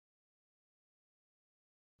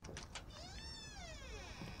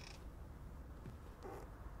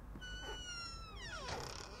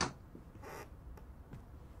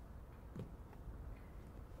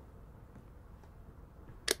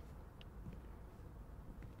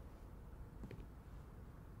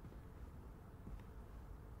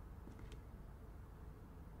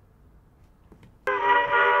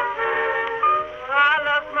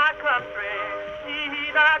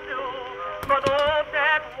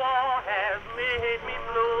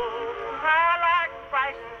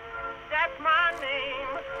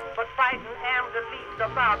frightened am the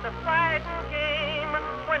least about the fighting game.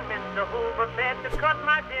 When Mr. Hoover said to cut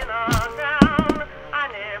my dinner down, I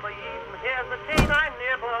never even hesitate, I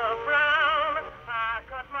never frown. I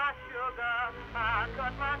cut my sugar, I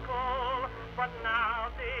cut my coal, but now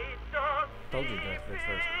they just Told you to drink fish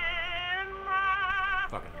first.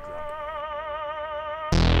 Fucking drunk.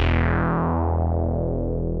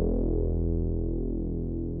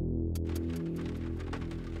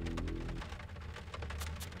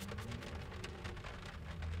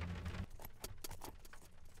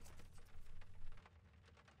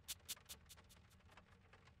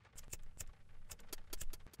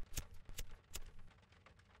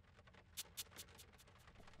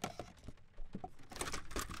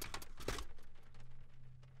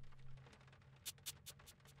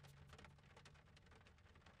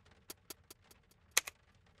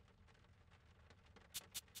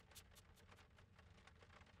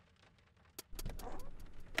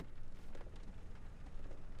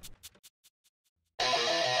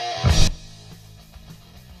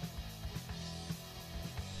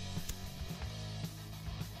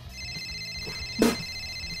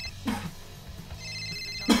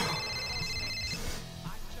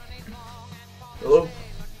 Hello?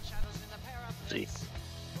 See,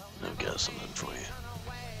 I've got something for you.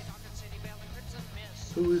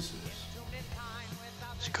 Who is this?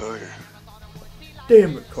 It's Carter.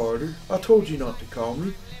 Damn it, Carter. I told you not to call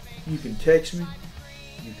me. You can text me,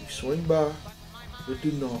 you can swing by, but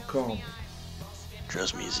do not call me.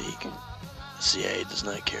 Trust me, Zeke. The CIA does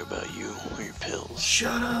not care about you or your pills.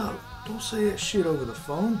 Shut up! Don't say that shit over the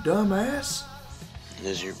phone, dumbass!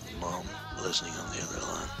 Is your mom listening on the other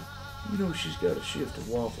line? You know she's got a shift at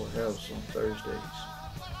Waffle House on Thursdays.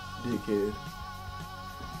 Dickhead.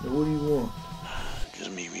 Now what do you want?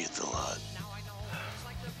 Just meet me at the lot.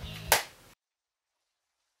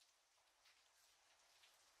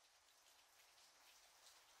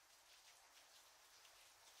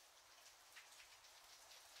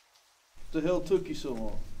 What the hell took you so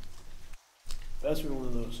long? Pass me one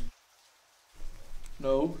of those.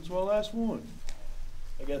 No, it's my last one.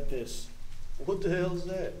 I got this. What the hell is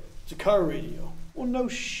that? It's a car radio. Well, no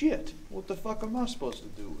shit. What the fuck am I supposed to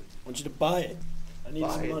do with it? I want you to buy it. I need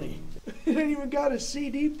some money. It ain't even got a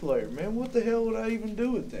CD player, man. What the hell would I even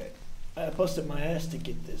do with that? I busted my ass to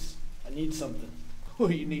get this. I need something. Oh,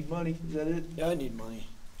 you need money? Is that it? Yeah, I need money.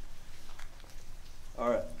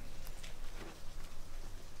 Alright.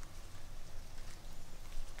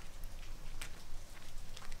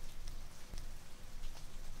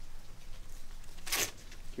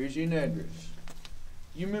 Here's your address.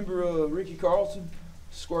 You remember Ricky Carlson?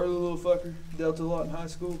 Squirrely little fucker, dealt a lot in high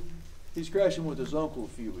school? He's crashing with his uncle a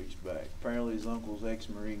few weeks back. Apparently his uncle's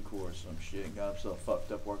ex-Marine Corps or some shit and got himself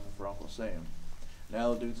fucked up working for Uncle Sam.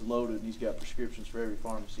 Now the dude's loaded and he's got prescriptions for every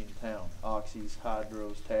pharmacy in town. Oxys,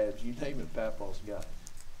 Hydros, Tabs, you name it, Papaw's got it.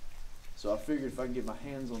 So I figured if I can get my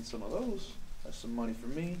hands on some of those, that's some money for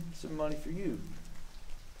me, some money for you.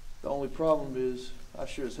 The only problem is, I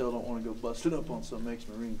sure as hell don't want to go busting up on some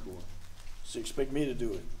ex-Marine Corps. So you expect me to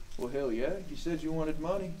do it? Well, hell yeah. You said you wanted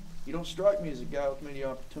money. You don't strike me as a guy with many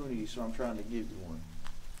opportunities, so I'm trying to give you one.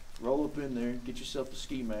 Roll up in there, get yourself a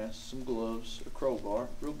ski mask, some gloves, a crowbar,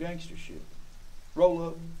 real gangster shit. Roll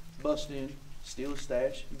up, bust in, steal a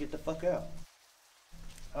stash, and get the fuck out.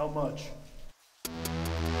 How much?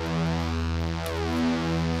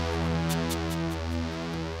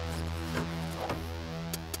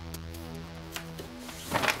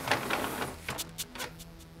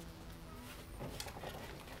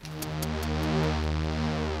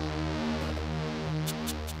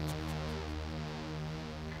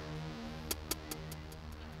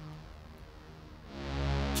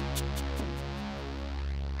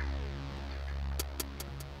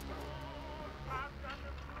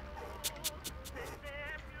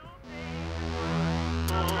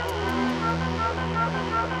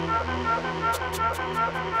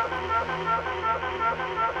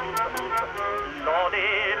 Lordy,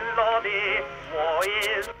 Lordy, war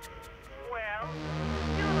is... Well,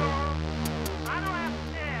 you know, I don't have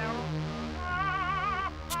to tell.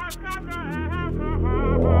 Oh, I've got the alcohol.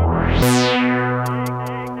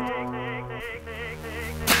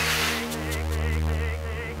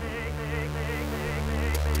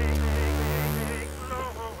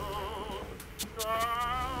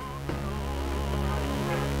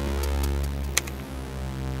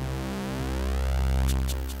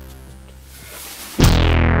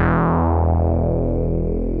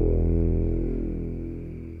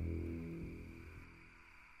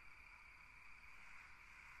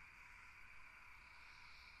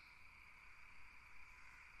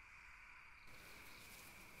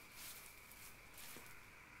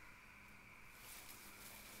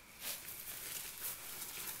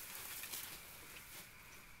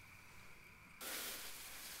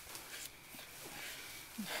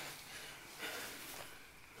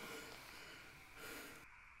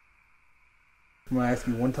 I'm gonna ask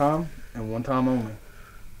you one time and one time only.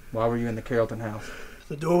 Why were you in the Carrollton house?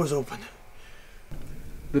 The door was open.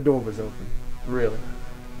 The door was open. Really?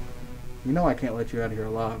 You know I can't let you out of here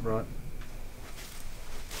alive, right?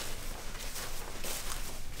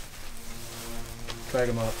 Bag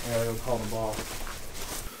him up. I gotta go call the boss.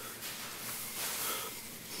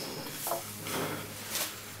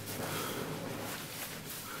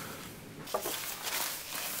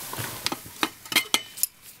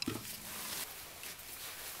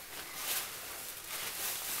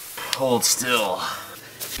 Hold still.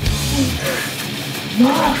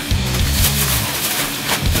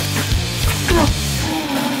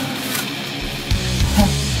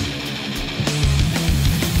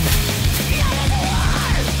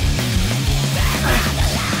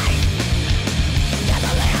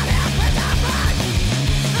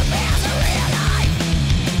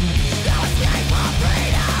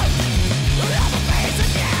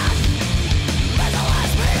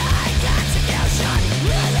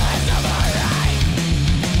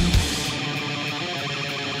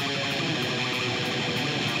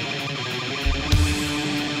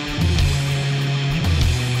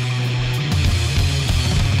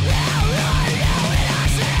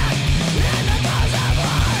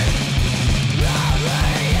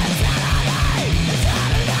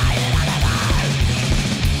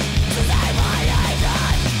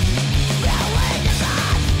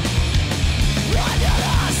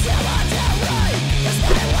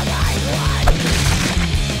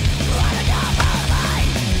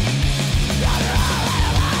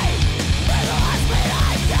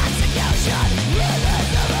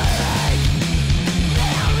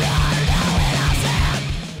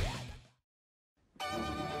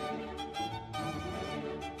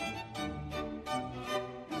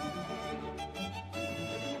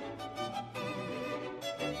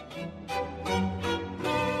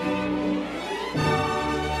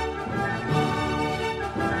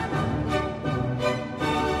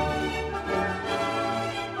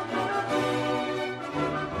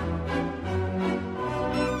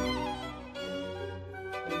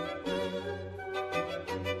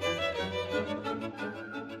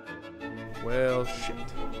 Well, shit.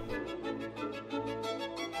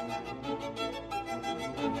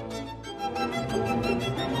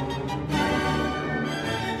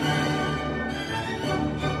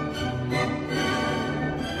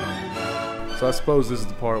 So I suppose this is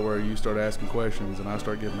the part where you start asking questions and I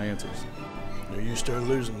start giving answers. Or you start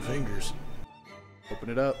losing fingers. Open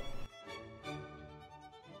it up.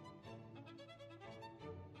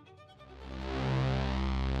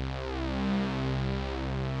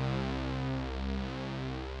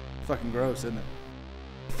 Fucking gross, isn't it?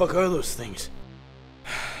 The fuck are those things?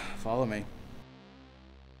 Follow me.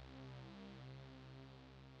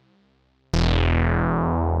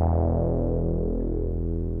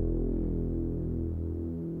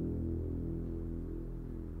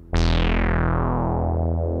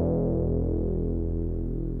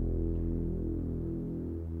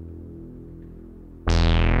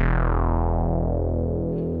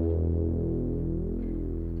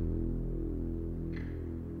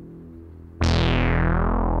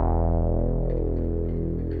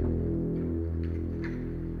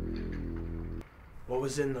 What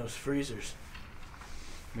was in those freezers?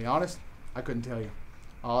 To be honest, I couldn't tell you.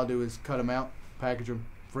 All I do is cut them out, package them,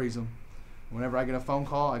 freeze them. Whenever I get a phone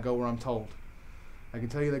call, I go where I'm told. I can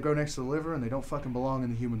tell you they grow next to the liver and they don't fucking belong in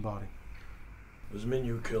the human body. Those men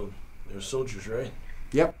you killed, they were soldiers, right?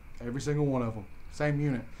 Yep, every single one of them. Same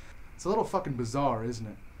unit. It's a little fucking bizarre, isn't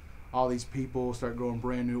it? All these people start growing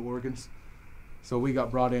brand new organs. So we got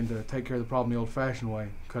brought in to take care of the problem the old-fashioned way,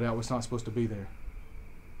 cut out what's not supposed to be there.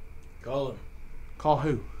 Call him. Call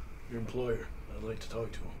who? Your employer. I'd like to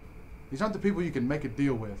talk to him. These aren't the people you can make a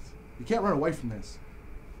deal with. You can't run away from this.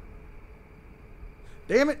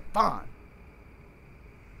 Damn it, fine.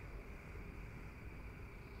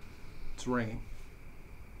 It's ringing.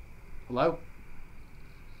 Hello?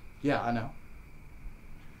 Yeah, I know.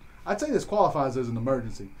 I'd say this qualifies as an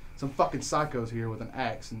emergency. Some fucking psycho's here with an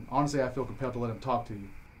axe, and honestly I feel compelled to let him talk to you.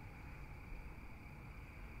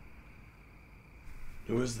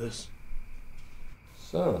 Who is this?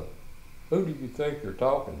 Son, who do you think you're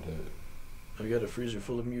talking to? I've got a freezer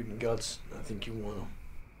full of mutant guts. I think you want them.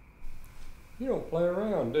 You don't play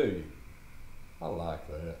around, do you? I like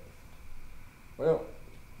that. Well,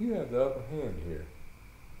 you have the upper hand here.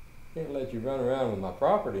 Can't let you run around with my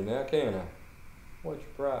property now, can I? What's your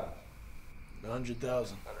price?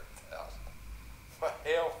 100,000. 100,000. Well,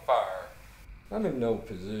 hellfire. I'm in no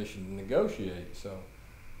position to negotiate, so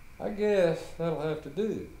I guess that'll have to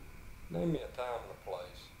do. Name me a time and a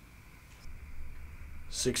place.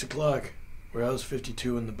 6 o'clock. Warehouse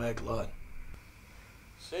 52 in the back lot.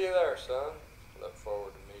 See you there, son. Look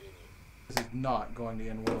forward to meeting you. This is not going to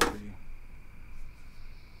end well for you.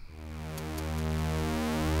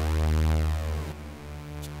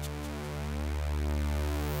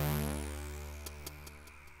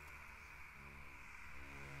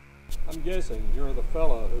 I'm guessing you're the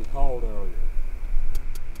fella who called earlier.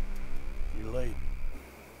 You're late.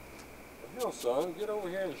 Well, hell, son, get over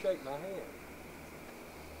here and shake my hand.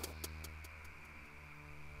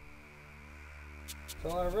 So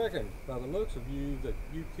I reckon, by the looks of you, that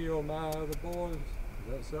you killed my other boys. Is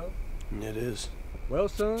that so? It is. Well,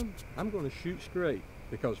 son, I'm going to shoot straight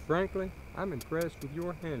because, frankly, I'm impressed with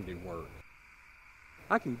your handiwork.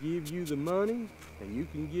 I can give you the money, and you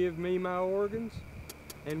can give me my organs,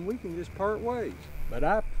 and we can just part ways. But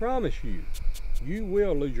I promise you, you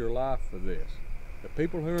will lose your life for this. The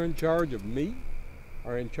people who are in charge of me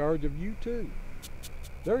are in charge of you too.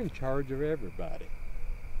 They're in charge of everybody.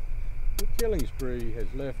 The killing spree has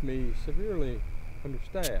left me severely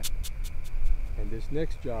understaffed, and this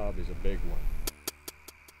next job is a big one.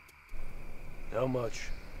 How much?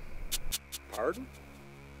 Pardon?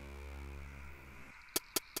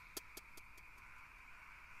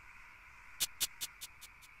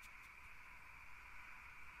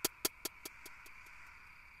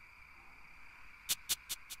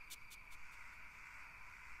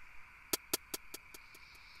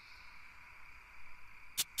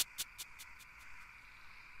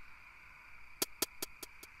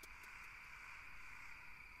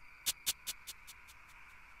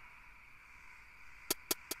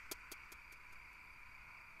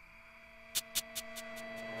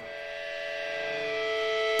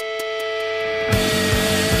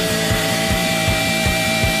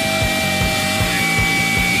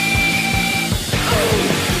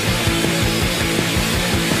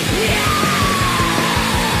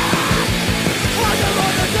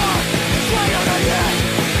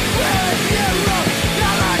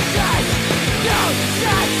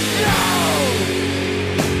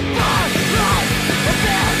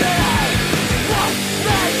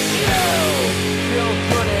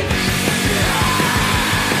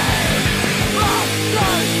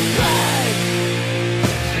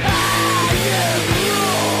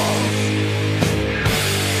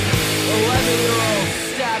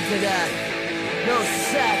 To death. No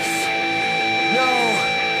sex, no